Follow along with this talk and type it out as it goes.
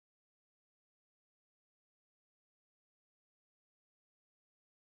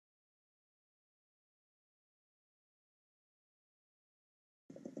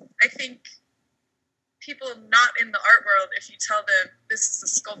I think people not in the art world, if you tell them this is a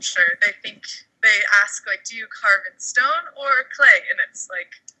sculpture, they ask, like, do you carve in stone or clay? And it's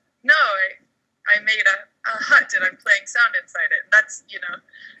like, no, I made a hut and I'm playing sound inside it. And that's,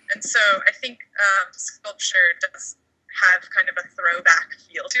 and so I think sculpture does have kind of a throwback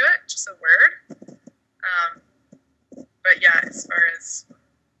feel to it, just a word. But yeah, as far as,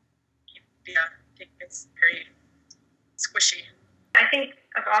 I think it's very squishy. I think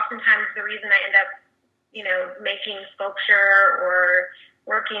of oftentimes the reason I end up, making sculpture or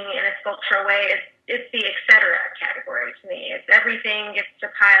working in a sculptural way is it's the et cetera category to me. It's everything gets to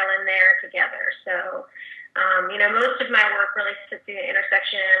pile in there together. So, most of my work really sits in the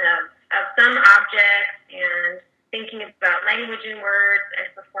intersection of some objects and thinking about language and words and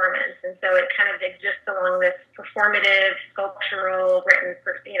performance. And so it kind of exists along this performative, sculptural, written,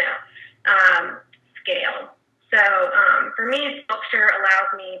 scale. So for me, sculpture allows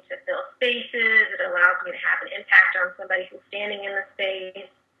me to fill spaces. It allows me to have an impact on somebody who's standing in the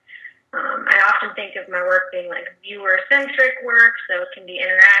space. I often think of my work being like viewer-centric work, so it can be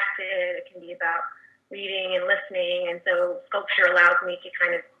interactive. It can be about reading and listening. And so sculpture allows me to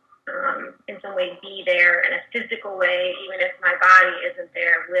kind of, in some way, be there in a physical way, even if my body isn't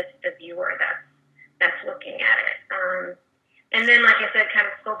there with the viewer that's looking at it. And then, like I said, kind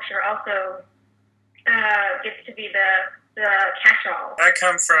of sculpture also gets to be the catch-all. I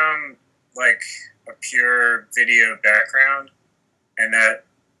come from like a pure video background, and that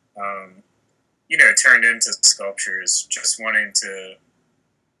turned into sculptures, just wanting to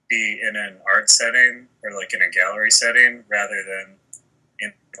be in an art setting or like in a gallery setting rather than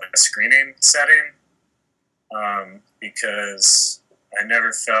in like a screening setting, because I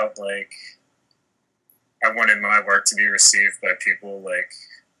never felt like I wanted my work to be received by people like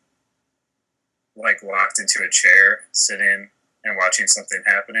locked into a chair, sitting and watching something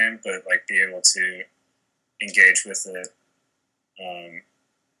happening, but like be able to engage with it,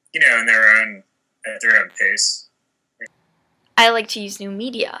 at their own pace. I like to use new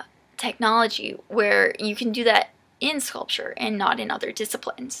media, technology, where you can do that in sculpture and not in other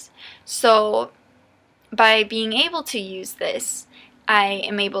disciplines. So by being able to use this, I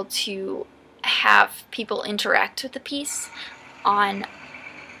am able to have people interact with the piece on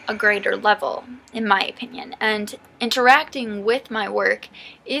a greater level, in my opinion. And interacting with my work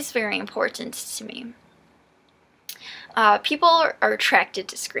is very important to me. People are attracted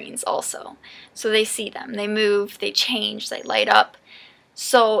to screens also. So they see them, they move, they change, they light up.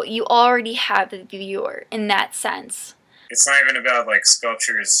 So you already have the viewer in that sense. It's not even about like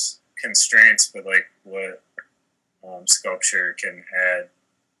sculpture's constraints, but like what sculpture can add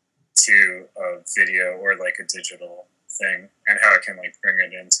to a video or like a digital thing, and how it can like bring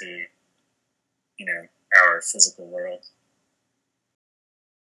it into, our physical world.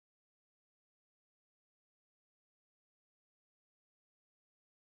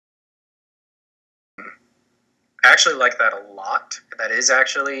 I actually like that a lot. That is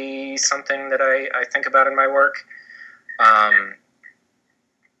actually something that I think about in my work.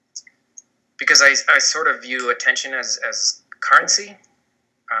 Because I sort of view attention as currency.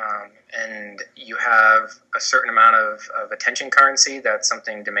 And you have a certain amount of attention currency that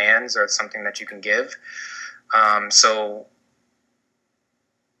something demands, or it's something that you can give. So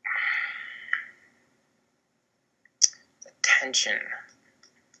attention.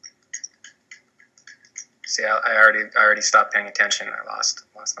 See, I already stopped paying attention. I lost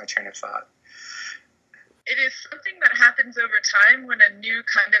my train of thought. It is something that happens over time when a new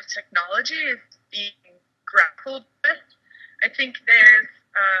kind of technology is being grappled with. I think there's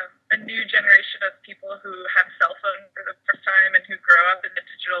a new generation of people who have cell phones for the first time and who grow up in the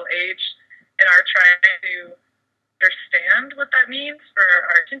digital age and are trying to understand what that means for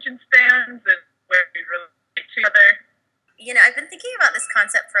our attention spans and where we relate to each other. I've been thinking about this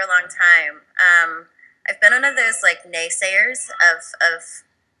concept for a long time. I've been one of those like naysayers of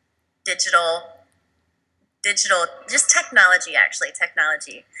digital, just technology,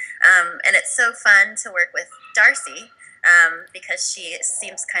 and it's so fun to work with Darcy. Because she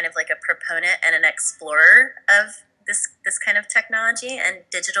seems kind of like a proponent and an explorer of this kind of technology and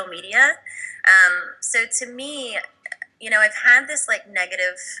digital media. So to me, I've had this like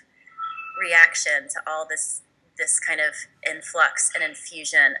negative reaction to all this kind of influx and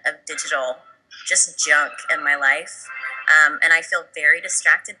infusion of digital just junk in my life. And I feel very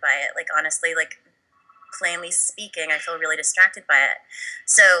distracted by it. Like, honestly, like plainly speaking, I feel really distracted by it.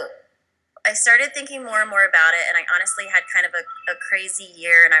 So I started thinking more and more about it, and I honestly had kind of a crazy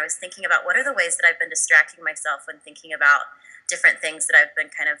year, and I was thinking about what are the ways that I've been distracting myself when thinking about different things that I've been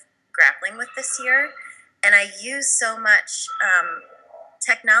kind of grappling with this year. And I use so much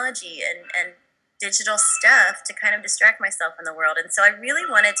technology and digital stuff to kind of distract myself in the world. And so I really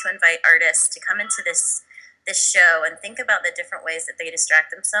wanted to invite artists to come into this show and think about the different ways that they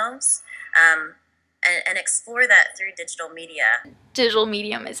distract themselves, and explore that through digital media. Digital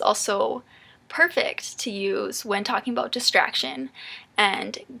medium is also perfect to use when talking about distraction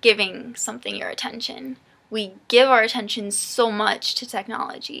and giving something your attention. We give our attention so much to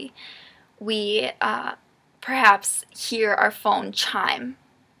technology. We perhaps hear our phone chime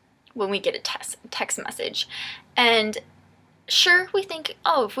when we get a text message. And sure, we think,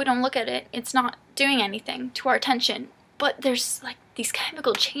 oh, if we don't look at it, it's not doing anything to our attention. But there's like these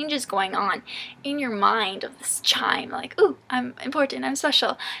chemical changes going on in your mind of this chime, like, ooh, I'm important, I'm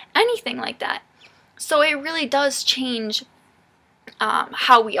special, anything like that. So it really does change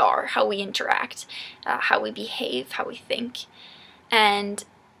how we are, how we interact, how we behave, how we think. And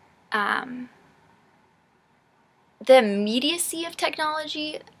the immediacy of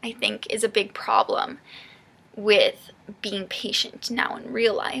technology, I think, is a big problem with being patient now in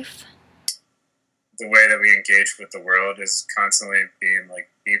real life. The way that we engage with the world is constantly being like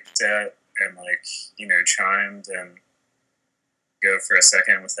beeped at and like, you know, chimed, and go for a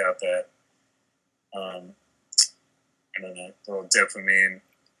second without that I don't know, little dopamine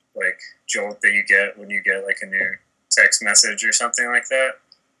like jolt that you get when you get like a new text message or something like that.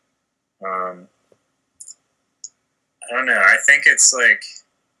 I don't know, I think it's like,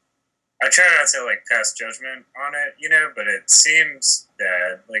 I try not to like pass judgment on it, you know, but it seems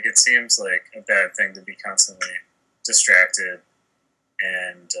bad. Like, it seems like a bad thing to be constantly distracted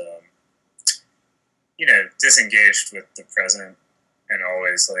and, you know, disengaged with the present, and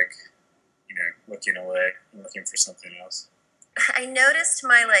always like, you know, looking away and looking for something else. I noticed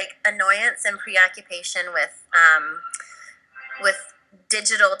my like annoyance and preoccupation with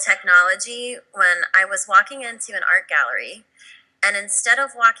digital technology when I was walking into an art gallery. And instead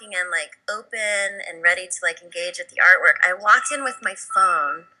of walking in like open and ready to like engage with the artwork, I walked in with my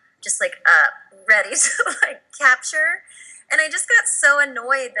phone just like up, ready to like capture. And I just got so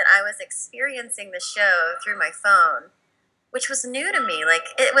annoyed that I was experiencing the show through my phone, which was new to me. Like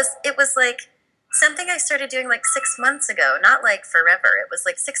it was like something I started doing like 6 months ago, not like forever. It was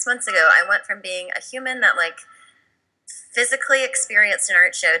like 6 months ago. I went from being a human that like physically experienced an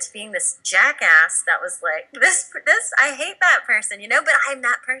art show to being this jackass that was like, this I hate that person, you know, but I'm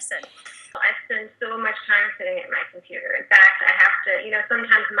that person. I spend so much time sitting at my computer. In fact, I have to, you know,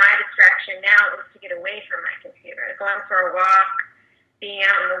 sometimes my distraction now is to get away from my computer. Going for a walk, being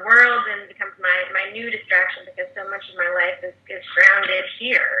out in the world, and becomes my new distraction, because so much of my life is grounded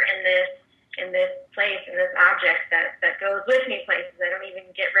here in this place, in this object that goes with me places. I don't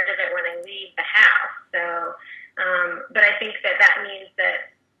even get rid of it when I leave the house. So, but I think that means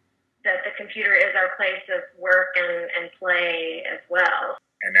that the computer is our place of work and play as well.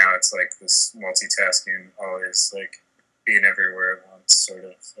 And now it's like this multitasking, always like being everywhere at once, sort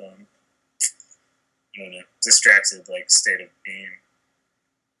of, I don't know, distracted like state of being.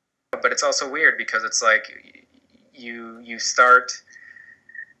 But it's also weird because it's like you start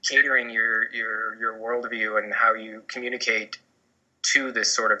catering your worldview and how you communicate to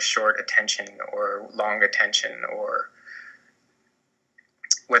this sort of short attention or long attention, or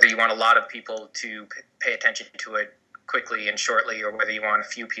whether you want a lot of people to pay attention to it quickly and shortly, or whether you want a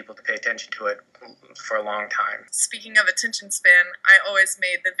few people to pay attention to it for a long time. Speaking of attention span, I always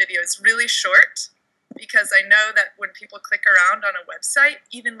made the videos really short, because I know that when people click around on a website,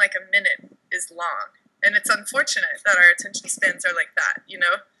 even like a minute is long. And it's unfortunate that our attention spans are like that, you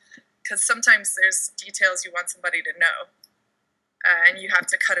know? Because sometimes there's details you want somebody to know, and you have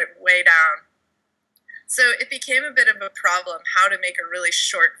to cut it way down. So it became a bit of a problem how to make a really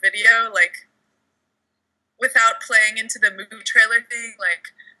short video, like, without playing into the movie trailer thing,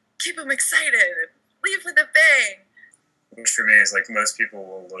 like, keep them excited, and leave with a bang. Which for me is like, most people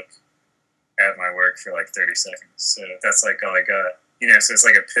will look at my work for like 30 seconds. So that's like all I got, you know, so it's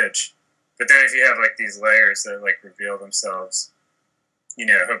like a pitch. But then if you have like these layers that like reveal themselves, you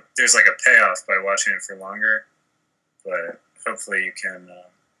know, there's like a payoff by watching it for longer. But hopefully you can,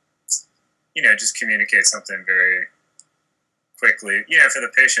 you know, just communicate something very quickly, you know, for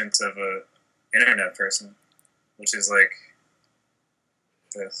the patience of a internet person, which is like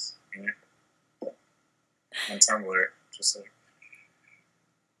this, you know, on Tumblr, just like,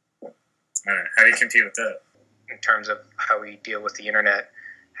 I don't know, how do you compete with that? In terms of how we deal with the internet,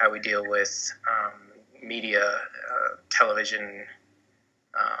 how we deal with media, television,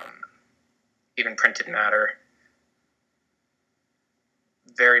 even printed matter,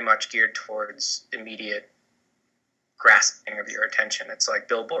 very much geared towards immediate grasping of your attention. It's like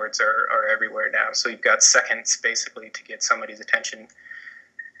billboards are everywhere now. So you've got seconds basically to get somebody's attention.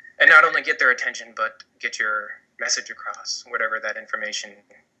 and not only get their attention, but get your message across, whatever that information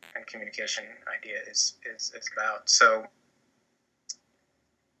and communication idea is about. So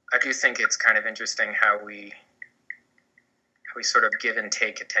I do think it's kind of interesting how we sort of give and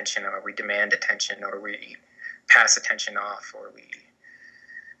take attention, or we demand attention, or we pass attention off, or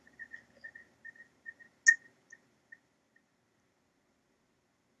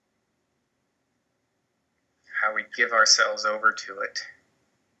how we give ourselves over to it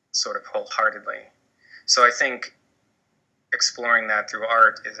sort of wholeheartedly. So I think exploring that through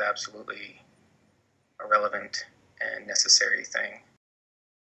art is absolutely a relevant and necessary thing.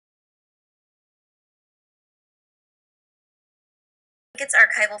 I think it's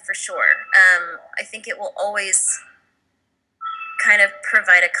archival for sure. I think it will always kind of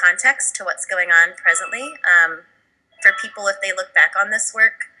provide a context to what's going on presently. For people, if they look back on this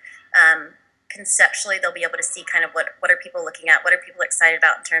work, conceptually, they'll be able to see kind of what are people looking at, what are people excited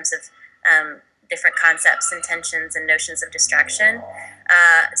about in terms of different concepts, intentions, and notions of distraction.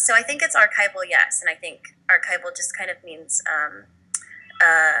 So I think it's archival, yes, and I think archival just kind of means,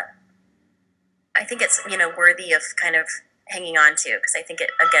 I think it's, worthy of kind of hanging on to, because I think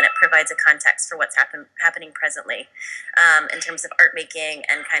it provides a context for what's happening presently in terms of art making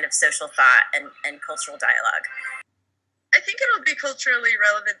and kind of social thought and cultural dialogue. I think it'll be culturally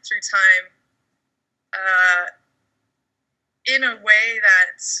relevant through time in a way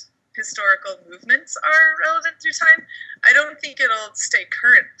that historical movements are relevant through time. I don't think it'll stay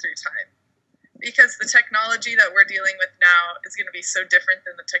current through time, because the technology that we're dealing with now is going to be so different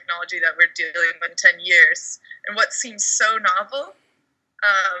than the technology that we're dealing with in 10 years. And what seems so novel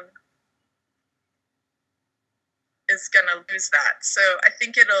is going to lose that. So I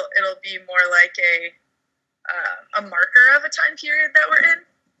think it'll be more like a marker of a time period that we're in.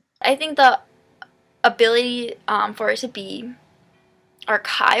 I think the ability for it to be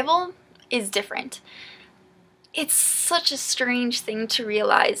archival is different. It's such a strange thing to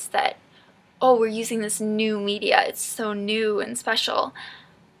realize that, oh, we're using this new media, it's so new and special,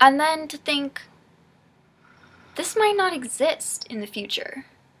 and then to think this might not exist in the future.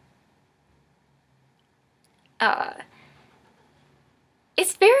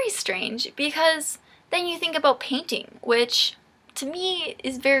 It's very strange, because then you think about painting, which to me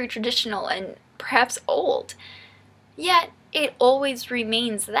is very traditional and perhaps old, yet it always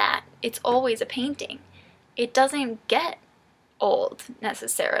remains that. It's always a painting. It doesn't get old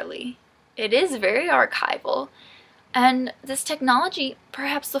necessarily. It is very archival, and this technology,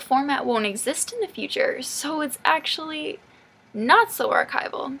 perhaps the format won't exist in the future, so it's actually not so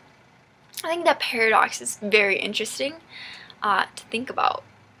archival. I think that paradox is very interesting to think about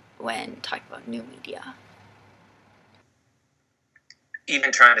when talking about new media.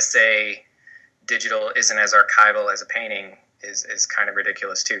 Even trying to say digital isn't as archival as a painting is kind of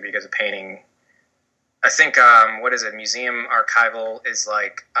ridiculous too, because a painting, I think, what is it, museum archival is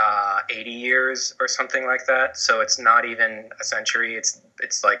like 80 years or something like that, so it's not even a century, it's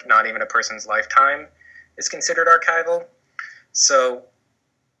like not even a person's lifetime is considered archival. So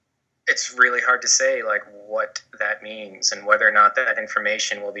it's really hard to say like what that means and whether or not that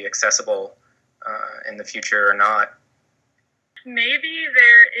information will be accessible in the future or not. Maybe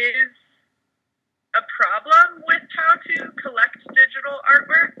there is a problem with how to collect digital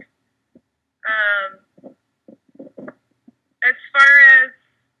artwork. As far as,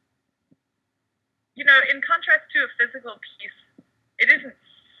 in contrast to a physical piece, it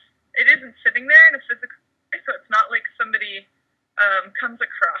isn't sitting there in a physical place, so it's not like somebody comes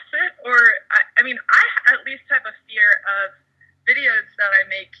across it. Or, I at least have a fear of videos that I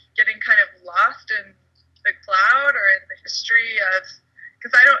make getting kind of lost in the cloud or in the history of,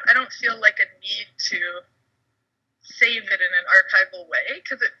 because I don't feel like a need to save it in an archival way,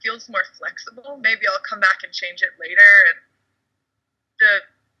 because it feels more flexible. Maybe I'll come back and change it later, and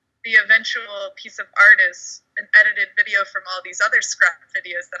the eventual piece of art is an edited video from all these other scrap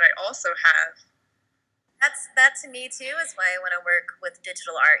videos that I also have. That to me too is why I want to work with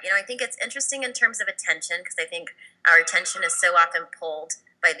digital art. I think it's interesting in terms of attention, because I think our attention is so often pulled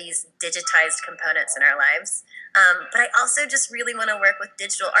by these digitized components in our lives. But I also just really want to work with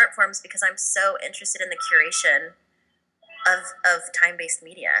digital art forms, because I'm so interested in the curation of time-based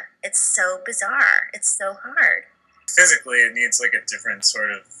media. It's so bizarre. It's so hard. Physically, it needs like a different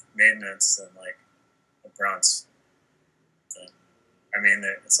sort of maintenance than like a bronze thing.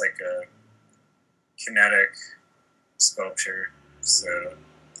 It's like a kinetic sculpture. So,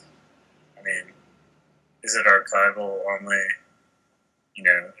 is it archival only,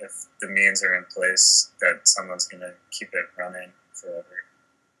 if the means are in place that someone's going to keep it running forever?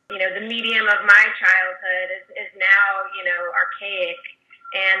 The medium of my childhood is now, archaic,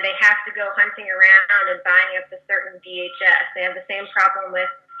 and they have to go hunting around and buying up a certain VHS. They have the same problem with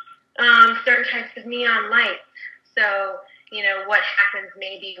certain types of neon lights. So, you know, what happens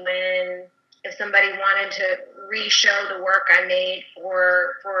maybe if somebody wanted to re-show the work I made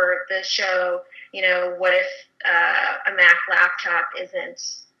for the show, you know, what if a Mac laptop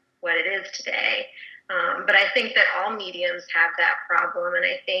isn't what it is today? But I think that all mediums have that problem, and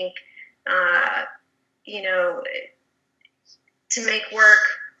I think, you know, to make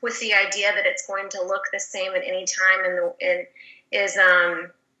work with the idea that it's going to look the same at any time is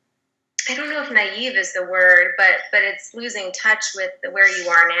I don't know if naive is the word, but it's losing touch with where you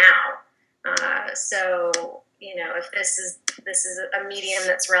are now. So, you know, if this is a medium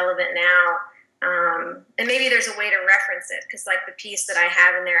that's relevant now, and maybe there's a way to reference it, because like the piece that I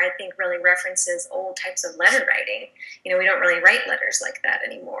have in there, I think really references old types of letter writing. You know, we don't really write letters like that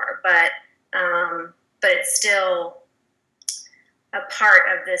anymore, but it's still a part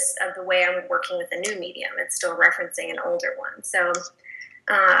of the way I'm working with a new medium. It's still referencing an older one. So,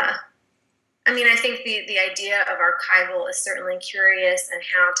 I mean, I think the idea of archival is certainly curious and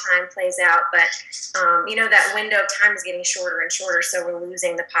how time plays out, but, you know, that window of time is getting shorter and shorter, so we're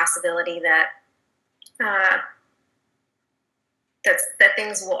losing the possibility that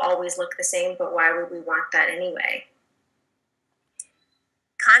things will always look the same, but why would we want that anyway?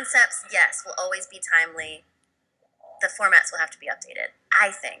 Concepts, yes, will always be timely. The formats will have to be updated, I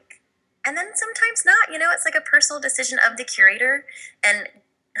think. And then sometimes not, you know, it's like a personal decision of the curator, and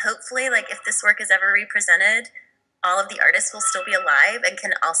hopefully, like, if this work is ever represented, all of the artists will still be alive and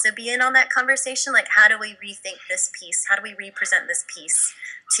can also be in on that conversation. Like, how do we rethink this piece? How do we represent this piece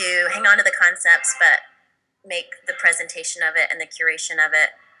to hang on to the concepts, but make the presentation of it and the curation of it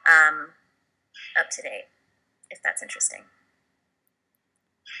up to date, if that's interesting.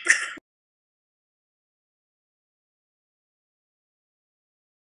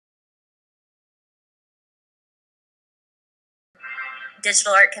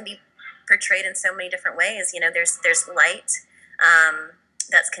 Digital art can be portrayed in so many different ways. You know, there's light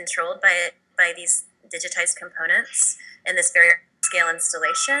that's controlled by these digitized components in this very scale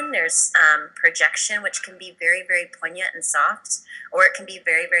installation. There's projection, which can be very, very poignant and soft, or it can be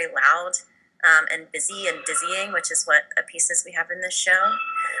very, very loud and busy and dizzying, which is what pieces we have in this show.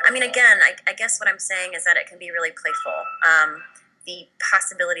 I mean, again, I guess what I'm saying is that it can be really playful. The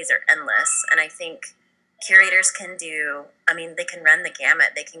possibilities are endless, and I think curators can they can run the gamut.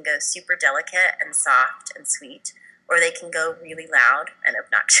 They can go super delicate and soft and sweet, or they can go really loud and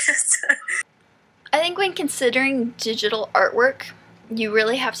obnoxious. I think when considering digital artwork, you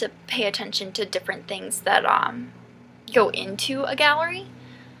really have to pay attention to different things that go into a gallery.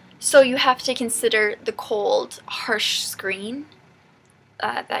 So you have to consider the cold, harsh screen,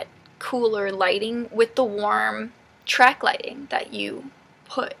 that cooler lighting with the warm track lighting that you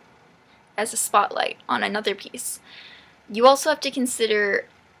put as a spotlight on another piece. You also have to consider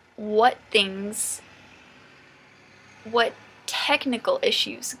what technical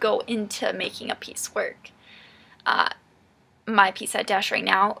issues go into making a piece work. My piece at Dash right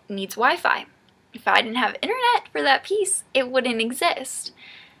now needs Wi-Fi. If I didn't have internet for that piece, it wouldn't exist.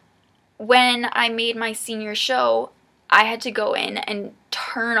 When I made my senior show, I had to go in and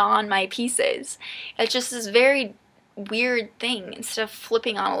turn on my pieces. It's just this very weird thing. Instead of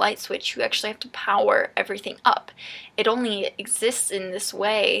flipping on a light switch, you actually have to power everything up. It only exists in this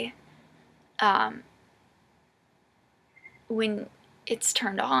way when it's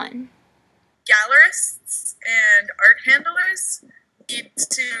turned on. Gallerists and art handlers need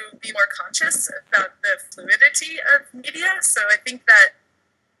to be more conscious about the fluidity of media. So I think that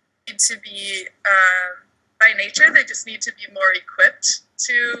need to be, by nature, they just need to be more equipped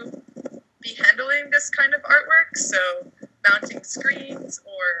to be handling this kind of artwork. So mounting screens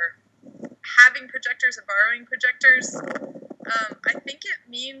or having projectors or borrowing projectors. I think it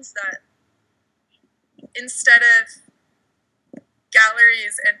means that instead of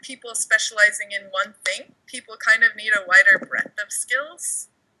galleries and people specializing in one thing, people kind of need a wider breadth of skills.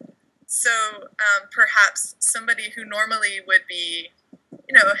 So perhaps somebody who normally would be,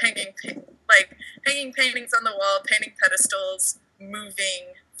 you know, hanging paintings on the wall, painting pedestals,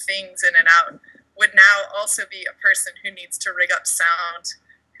 moving things in and out, would now also be a person who needs to rig up sound,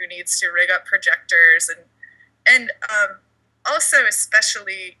 who needs to rig up projectors, and also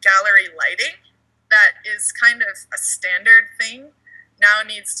especially gallery lighting, that is kind of a standard thing, now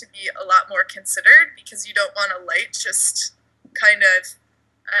needs to be a lot more considered, because you don't want a light just kind of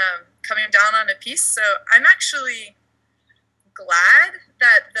coming down on a piece. So I'm actually glad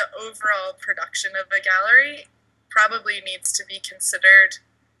that the overall production of a gallery probably needs to be considered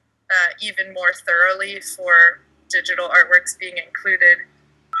even more thoroughly for digital artworks being included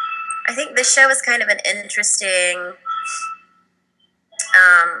I think this show is kind of an um,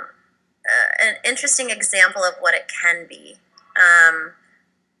 interesting example of what it can be.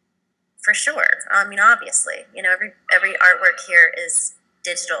 For sure. I mean, obviously, you know, every artwork here is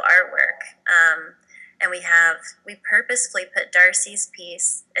digital artwork. And we purposefully put Darcy's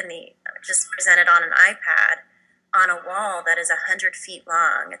piece just presented on an iPad on a wall that is 100 feet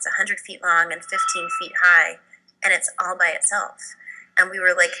long. It's 100 feet long and 15 feet high, and it's all by itself. And we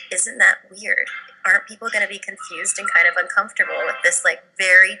were like, isn't that weird? Aren't people going to be confused and kind of uncomfortable with this like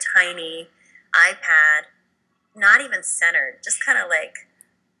very tiny iPad, not even centered, just kind of like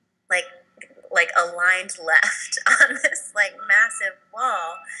aligned left on this like massive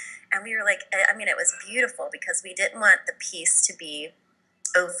wall? And we were like, I mean, it was beautiful because we didn't want the piece to be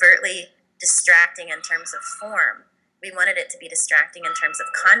overtly distracting in terms of form. We wanted it to be distracting in terms of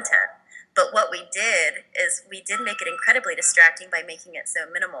content. But what we did is we did make it incredibly distracting by making it so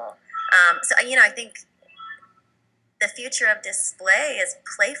minimal. So, you know, I think the future of display is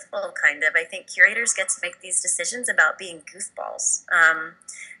playful, kind of. I think curators get to make these decisions about being goofballs.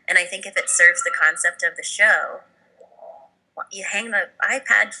 And I think if it serves the concept of the show, you hang the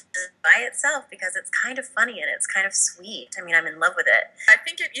iPad by itself because it's kind of funny and it's kind of sweet. I mean, I'm in love with it. I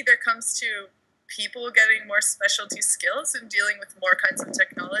think it either comes to people getting more specialty skills and dealing with more kinds of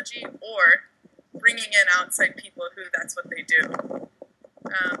technology, or bringing in outside people who that's what they do.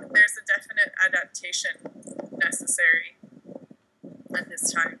 There's a definite adaptation necessary at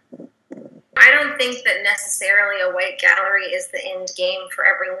this time. I don't think that necessarily a white gallery is the end game for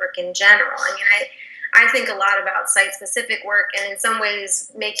every work in general. I mean, I think a lot about site-specific work, and in some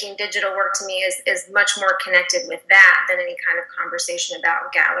ways making digital work to me is much more connected with that than any kind of conversation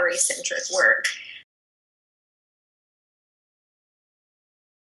about gallery-centric work.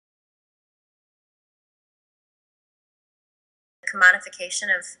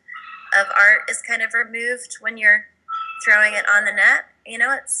 Commodification of art is kind of removed when you're throwing it on the net. You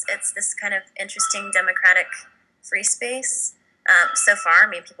know, it's this kind of interesting democratic free space. So far, I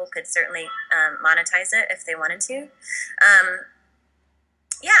mean, people could certainly monetize it if they wanted to.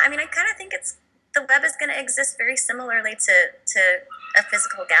 Yeah, I mean, I kind of think the web is going to exist very similarly to a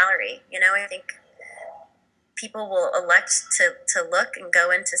physical gallery. You know, I think people will elect to look and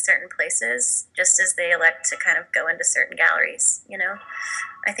go into certain places just as they elect to kind of go into certain galleries. You know,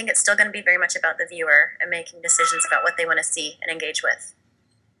 I think it's still going to be very much about the viewer and making decisions about what they want to see and engage with.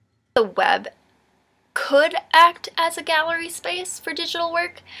 The web could act as a gallery space for digital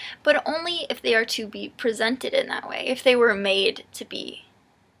work, but only if they are to be presented in that way, if they were made to be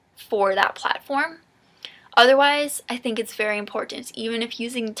for that platform. Otherwise, I think it's very important, even if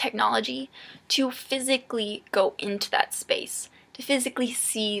using technology, to physically go into that space, to physically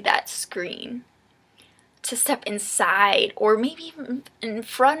see that screen, to step inside or maybe even in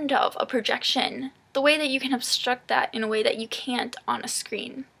front of a projection, the way that you can obstruct that in a way that you can't on a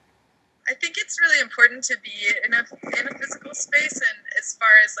screen. I think it's really important to be in a physical space, and as far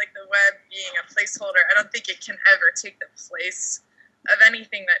as like the web being a placeholder, I don't think it can ever take the place of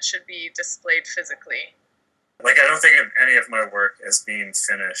anything that should be displayed physically. Like, I don't think of any of my work as being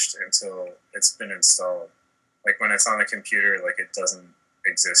finished until it's been installed. Like, when it's on the computer, like, it doesn't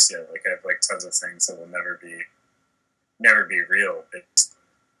exist yet. Like, I have like tons of things that will never be real. It's,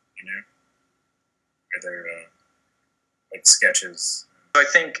 you know, or they're like sketches. I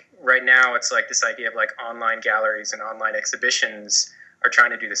think right now it's like this idea of like online galleries and online exhibitions are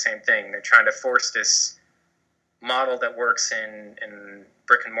trying to do the same thing. They're trying to force this model that works in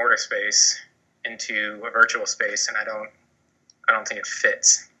brick and mortar space into a virtual space, and I don't think it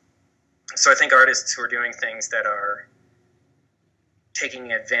fits. So I think artists who are doing things that are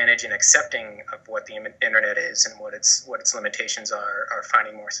taking advantage and accepting of what the internet is and what its limitations are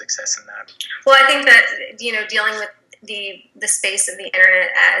finding more success in that. Well, I think that, you know, dealing with the space of the internet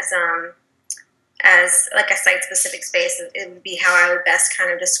as like a site-specific space, it would be how I would best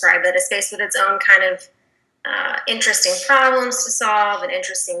kind of describe it. A space with its own kind of interesting problems to solve and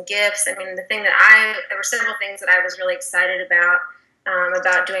interesting gifts. I mean, there were several things that I was really excited about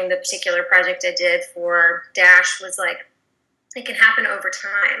doing the particular project I did for Dash was like, it can happen over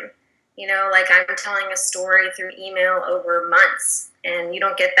time. You know, like I'm telling a story through email over months, and you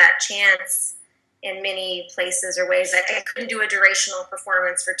don't get that chance in many places or ways. I couldn't do a durational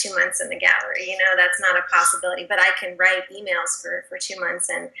performance for 2 months in the gallery. You know, that's not a possibility, but I can write emails for 2 months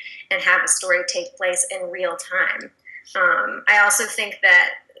and have a story take place in real time. I also think that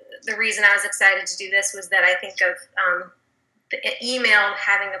the reason I was excited to do this was that I think of the email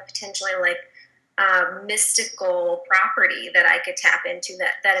having a potentially like mystical property that I could tap into,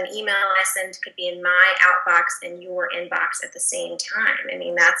 that an email I send could be in my outbox and your inbox at the same time. I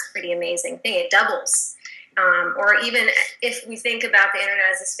mean, that's a pretty amazing thing. It doubles. Or even if we think about the internet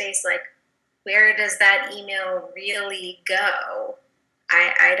as a space, like, where does that email really go?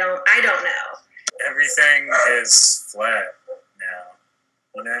 I don't know. Everything is flat now,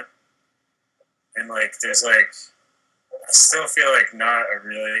 you know? And like, there's like, I still feel like not a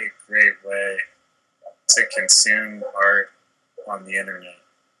really great way to consume art on the internet.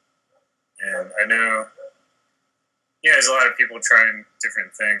 And I know, yeah, there's a lot of people trying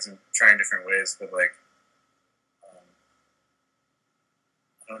different things and trying different ways, but like,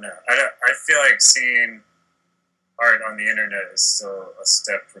 I don't know. I feel like seeing art on the internet is still a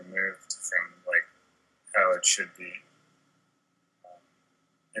step removed from like how it should be.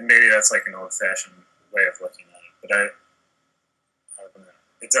 And maybe that's like an old-fashioned way of looking at it, but I don't know.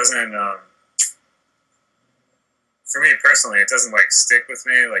 It doesn't, for me personally, it doesn't like stick with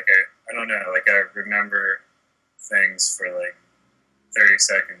me. Like I don't know, like I remember things for like 30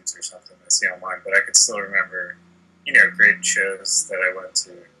 seconds or something I see online, but I could still remember, you know, great shows that I went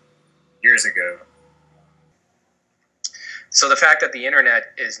to years ago. So the fact that the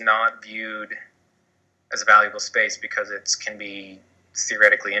internet is not viewed as a valuable space because it can be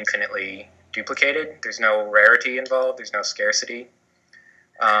theoretically infinitely duplicated, there's no rarity involved, there's no scarcity,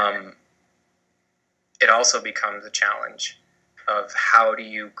 it also becomes a challenge of how do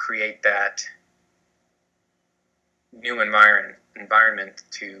you create that new environment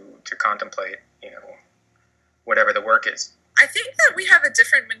to contemplate, you know, whatever the work is. I think that we have a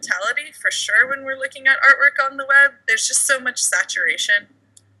different mentality for sure when we're looking at artwork on the web. There's just so much saturation.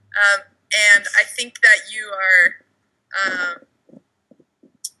 And I think that you are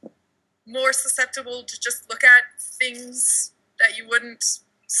more susceptible to just look at things that you wouldn't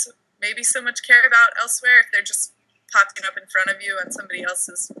maybe so much care about elsewhere if they're just popping up in front of you on somebody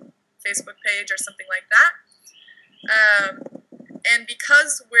else's Facebook page or something like that. And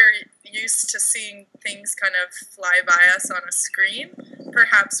because we're used to seeing things kind of fly by us on a screen,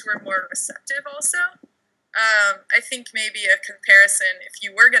 perhaps we're more receptive also. I think maybe a comparison, if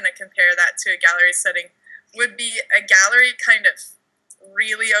you were going to compare that to a gallery setting, would be a gallery kind of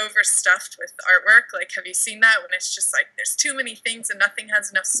really overstuffed with artwork. Like, have you seen that when it's just like there's too many things and nothing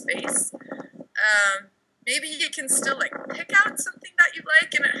has enough space? Maybe you can still like pick out something that you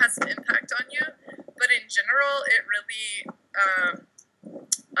like and it has an impact on you, but in general, it really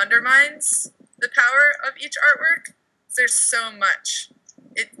undermines the power of each artwork. There's so much.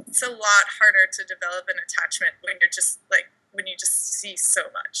 It's a lot harder to develop an attachment when you're just like when you just see so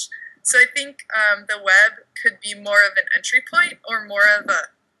much. So I think the web could be more of an entry point or more of a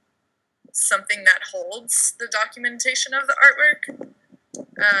something that holds the documentation of the artwork.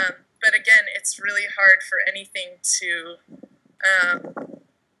 But again, it's really hard for anything to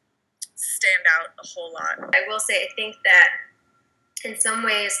stand out a whole lot. I will say, I think that in some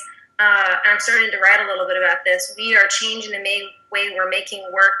ways, I'm starting to write a little bit about this. We are changing the way we're making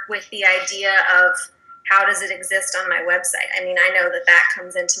work with the idea of how does it exist on my website. I mean, I know that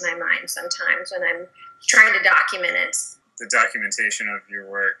comes into my mind sometimes when I'm trying to document it. The documentation of your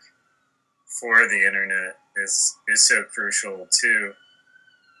work for the internet is so crucial too.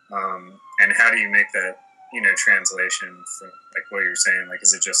 And how do you make that, you know, translation from like what you're saying? Like,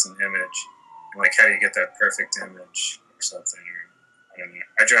 is it just an image? And like, how do you get that perfect image or something? Or, I don't know.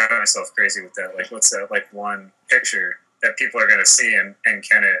 I drive myself crazy with that. Like, what's that, like, one picture that people are going to see and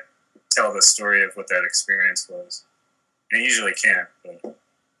can it tell the story of what that experience was? And it usually can't, but,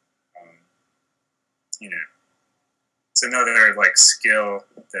 you know, it's another, like, skill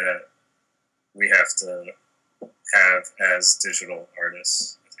that we have to have as digital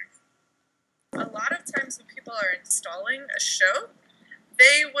artists, I think. A lot of times when people are installing a show,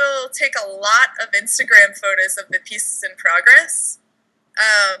 they will take a lot of Instagram photos of the pieces in progress.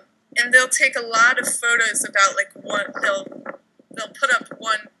 And they'll take a lot of photos about like they'll put up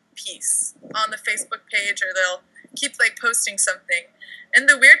one piece on the Facebook page, or they'll keep like posting something. And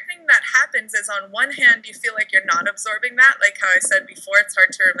the weird thing that happens is, on one hand, you feel like you're not absorbing that, like how I said before, it's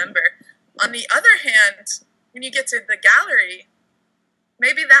hard to remember. On the other hand, when you get to the gallery,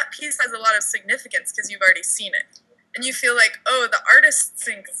 maybe that piece has a lot of significance because you've already seen it. And you feel like, oh, the artist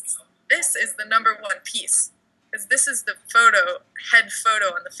thinks this is the number one piece, because this is the head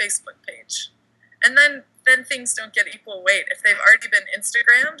photo on the Facebook page. And then things don't get equal weight. If they've already been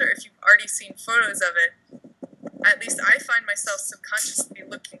Instagrammed, or if you've already seen photos of it, at least I find myself subconsciously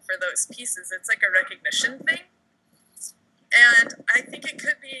looking for those pieces. It's like a recognition thing. And I think it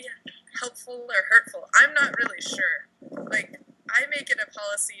could be helpful or hurtful. I'm not really sure. Like, I make it a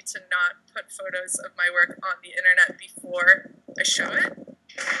policy to not put photos of my work on the internet before I show it.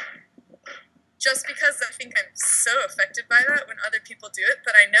 Just because I think I'm so affected by that when other people do it,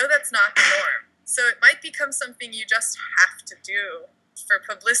 but I know that's not the norm. So it might become something you just have to do for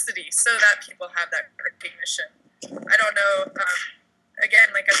publicity so that people have that recognition. I don't know,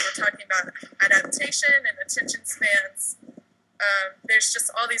 again, like as we're talking about adaptation and attention spans, there's just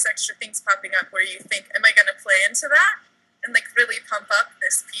all these extra things popping up where you think, am I going to play into that and like really pump up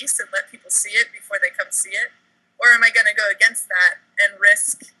this piece and let people see it before they come see it? Or am I going to go against that and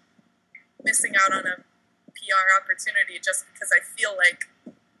risk missing out on a PR opportunity just because I feel like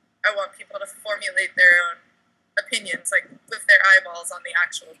I want people to formulate their own opinions, like with their eyeballs on the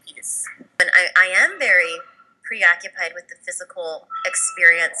actual piece? And I am very preoccupied with the physical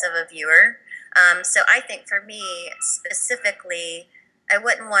experience of a viewer. So I think for me specifically, I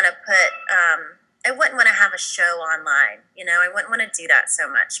wouldn't want to have a show online. You know, I wouldn't want to do that so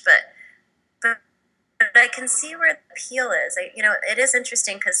much. But I can see where the appeal is. It is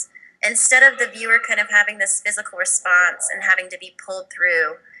interesting because instead of the viewer kind of having this physical response and having to be pulled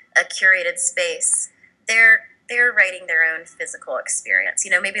through a curated space, they're writing their own physical experience.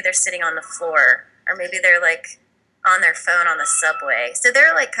 You know, maybe they're sitting on the floor, or maybe they're like on their phone on the subway. So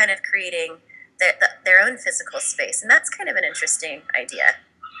they're like kind of creating their own physical space, and that's kind of an interesting idea.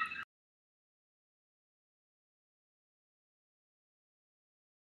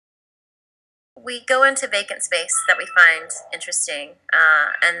 We go into vacant space that we find interesting,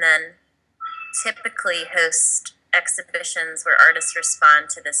 and then typically host exhibitions where artists respond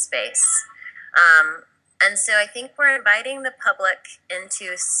to the space. And so I think we're inviting the public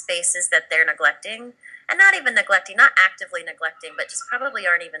into spaces that they're neglecting, and not even neglecting, not actively neglecting, but just probably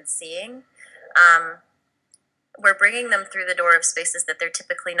aren't even seeing. We're bringing them through the door of spaces that they're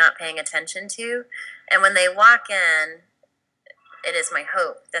typically not paying attention to. And when they walk in, it is my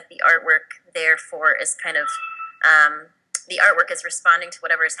hope that the artwork, therefore, is kind of, the artwork is responding to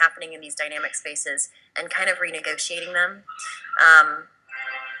whatever is happening in these dynamic spaces and kind of renegotiating them.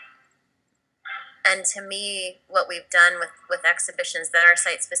 And to me, what we've done with exhibitions that are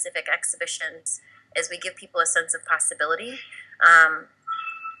site-specific exhibitions is we give people a sense of possibility.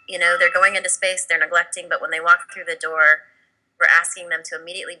 You know, they're going into space, they're neglecting, but when they walk through the door, we're asking them to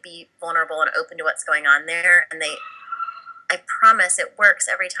immediately be vulnerable and open to what's going on there. And I promise it works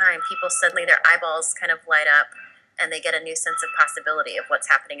every time. People suddenly, their eyeballs kind of light up and they get a new sense of possibility of what's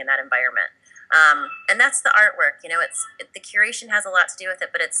happening in that environment. And that's the artwork. You know, the curation has a lot to do with it,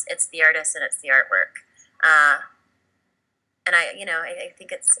 but it's the artist and it's the artwork. And I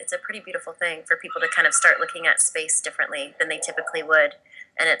think it's a pretty beautiful thing for people to kind of start looking at space differently than they typically would.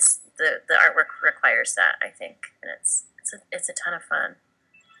 And it's the artwork requires that, I think, and it's a ton of fun.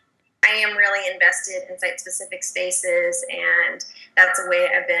 I am really invested in site-specific spaces, and that's a way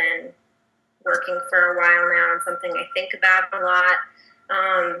I've been working for a while now, and something I think about a lot.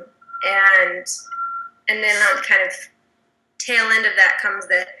 And then on kind of tail end of that comes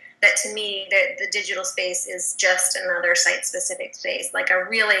that to me, the digital space is just another site-specific space, like a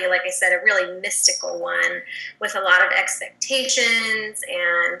really mystical one with a lot of expectations,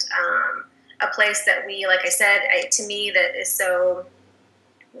 and a place that we, like I said, to me, that is so,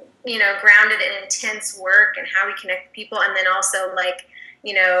 you know, grounded in intense work and how we connect people, and then also like,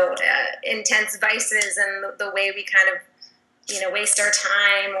 you know, intense vices and the way we kind of, you know, waste our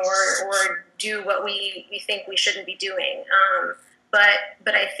time or do what we think we shouldn't be doing.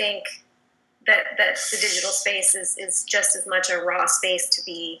 But I think that the digital space is just as much a raw space to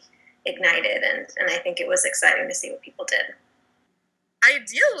be ignited, and I think it was exciting to see what people did.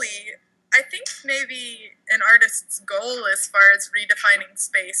 Ideally, I think maybe an artist's goal as far as redefining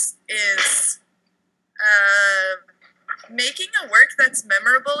space is making a work that's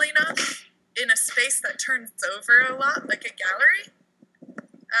memorable enough in a space that turns over a lot, like a gallery.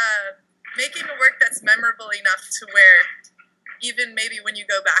 Making a work that's memorable enough to where even maybe when you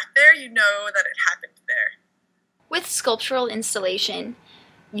go back there, you know that it happened there. With sculptural installation,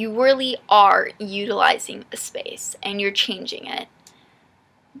 you really are utilizing a space and you're changing it.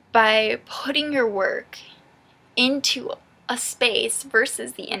 By putting your work into a space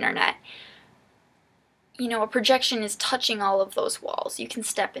versus the internet, you know, a projection is touching all of those walls. You can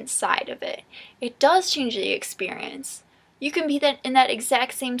step inside of it. It does change the experience. You can be in that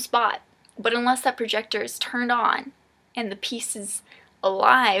exact same spot, but unless that projector is turned on and the piece is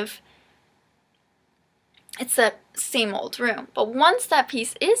alive, it's that same old room. But once that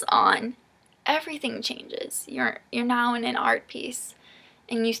piece is on, everything changes. You're now in an art piece,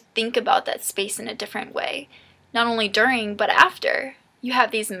 and you think about that space in a different way. Not only during, but after. You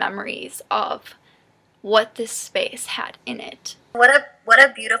have these memories of what this space had in it. What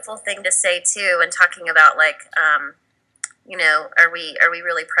a beautiful thing to say too, and talking about like, you know, are we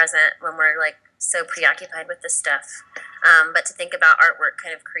really present when we're like so preoccupied with this stuff? But to think about artwork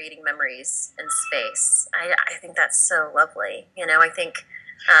kind of creating memories in space, I think that's so lovely. You know, I think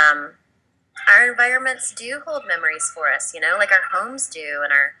our environments do hold memories for us. You know, like our homes do,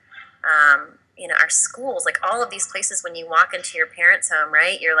 and our you know, our schools, like all of these places. When you walk into your parents' home,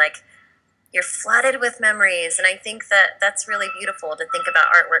 right, you're flooded with memories, and I think that that's really beautiful to think about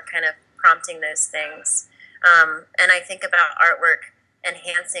artwork kind of prompting those things. And I think about artwork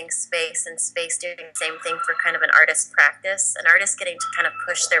enhancing space, and space doing the same thing for kind of an artist's practice, an artist getting to kind of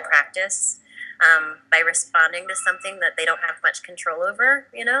push their practice by responding to something that they don't have much control over,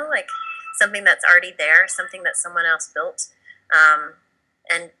 you know, like something that's already there, something that someone else built,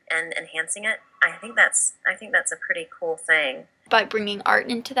 and enhancing it. I think that's a pretty cool thing. By bringing art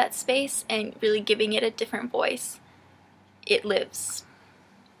into that space and really giving it a different voice, it lives.